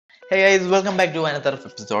Hey guys, welcome back to another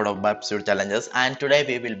episode of Burpsuite Challenges, and today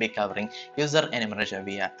we will be covering user enumeration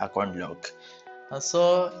via account log.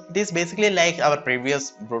 So it is basically like our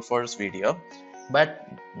previous brute force video, but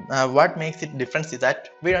what makes it different is that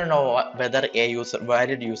we don't know whether a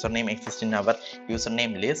valid username exists in our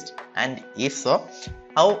username list, and if so,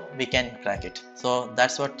 how we can crack it. So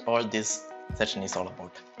that's what all this session is all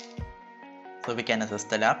about. So we can access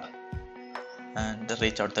the lab and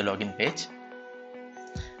reach out the login page.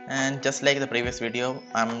 And just like the previous video,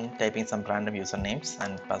 I'm typing some random usernames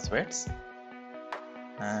and passwords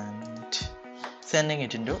and sending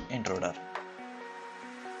it into intruder.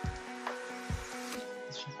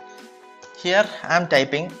 Here I'm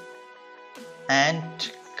typing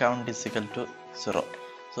and count is equal to 0.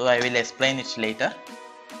 So I will explain it later.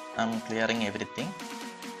 I'm clearing everything,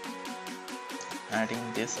 adding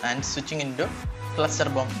this and switching into cluster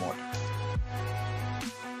bomb mode.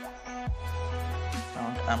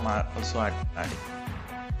 I'm also adding.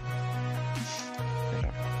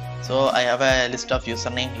 So I have a list of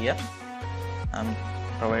username here.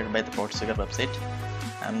 Provided by the PortSwigger website.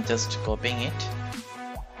 I'm just copying it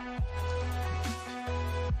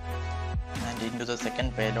and into the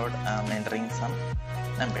second payload I'm entering some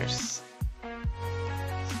numbers.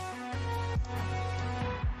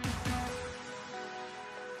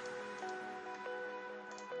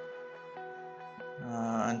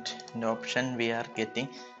 And in the option we are getting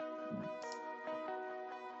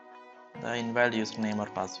the invalid username or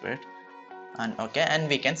password, and okay, and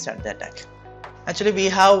we can start the attack. Actually we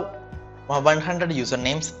have 100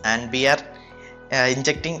 usernames and we are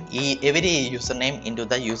injecting every username into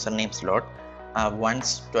the username slot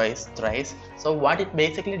once, twice, thrice. So what it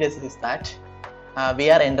basically does is that we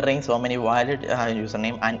are entering so many valid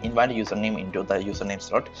username and invalid username into the username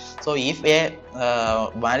slot. So if a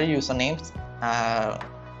valid username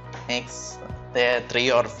makes the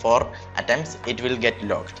 3 or 4 attempts, it will get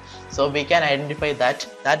locked. So we can identify that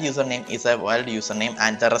username is a valid username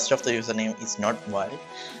and the rest of the username is not valid.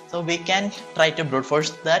 So we can try to brute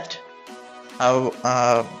force that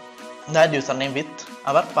username with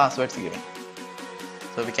our passwords given.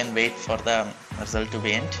 So we can wait for the result to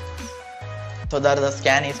be end. So that the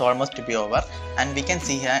scan is almost to be over, and we can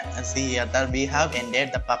see here that we have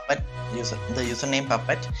entered the puppet the username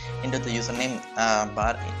puppet into the username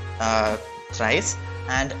bar thrice,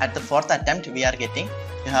 and at the 4th attempt we are getting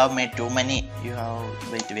you have made too many.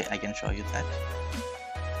 Wait, I can show you that.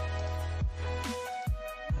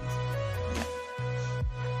 Yeah.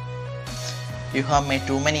 You have made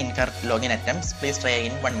too many incorrect login attempts. Please try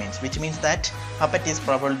again 1 minute, which means that puppet is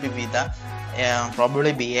probably with the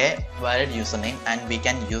probably be a valid username, and we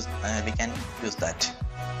can use that.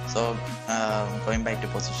 So going back to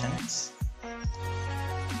positions,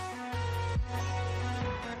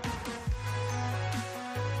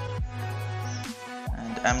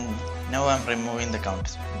 and now I'm removing the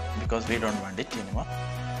count because we don't want it anymore.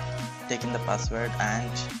 Taking the password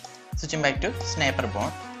and switching back to sniper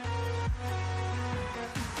mode,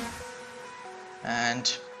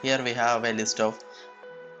 and here we have a list of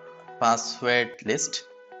password list.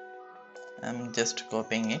 I'm just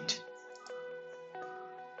copying it,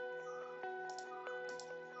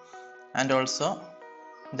 and also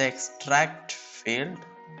the extract field.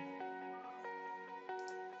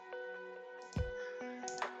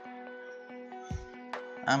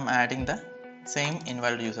 I'm adding the same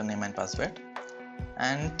invalid username and password,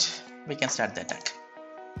 and we can start the attack.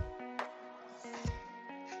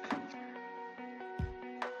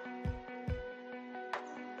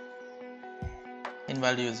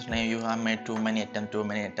 Invalid username, you have made too many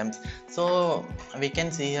attempts. So we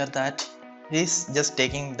can see here that this just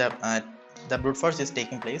taking the brute force is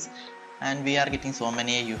taking place, and we are getting so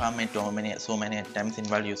many you have made so many attempts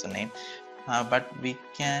invalid username, but we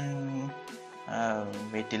can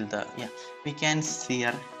wait till the we can see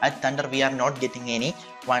here at Thunder we are not getting any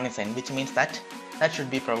warning sign, which means that should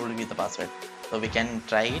be probably with the password. So we can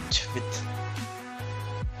try it with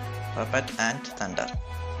Puppet and Thunder.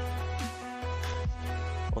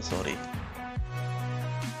 Oh, sorry.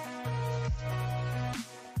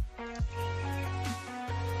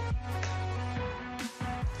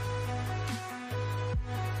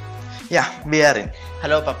 Yeah, we are in.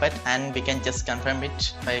 Hello Puppet, and we can just confirm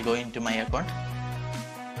it by going to my account,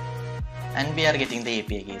 and we are getting the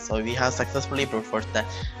API key. So we have successfully brute forced the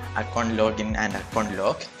account login and account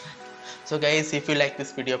log. So guys, if you like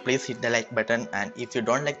this video, please hit the like button, and if you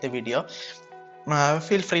don't like the video,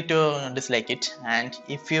 feel free to dislike it, and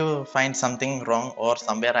if you find something wrong or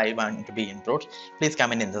somewhere I want to be improved, please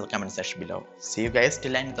comment in the comment section below. See you guys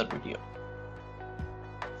till another video.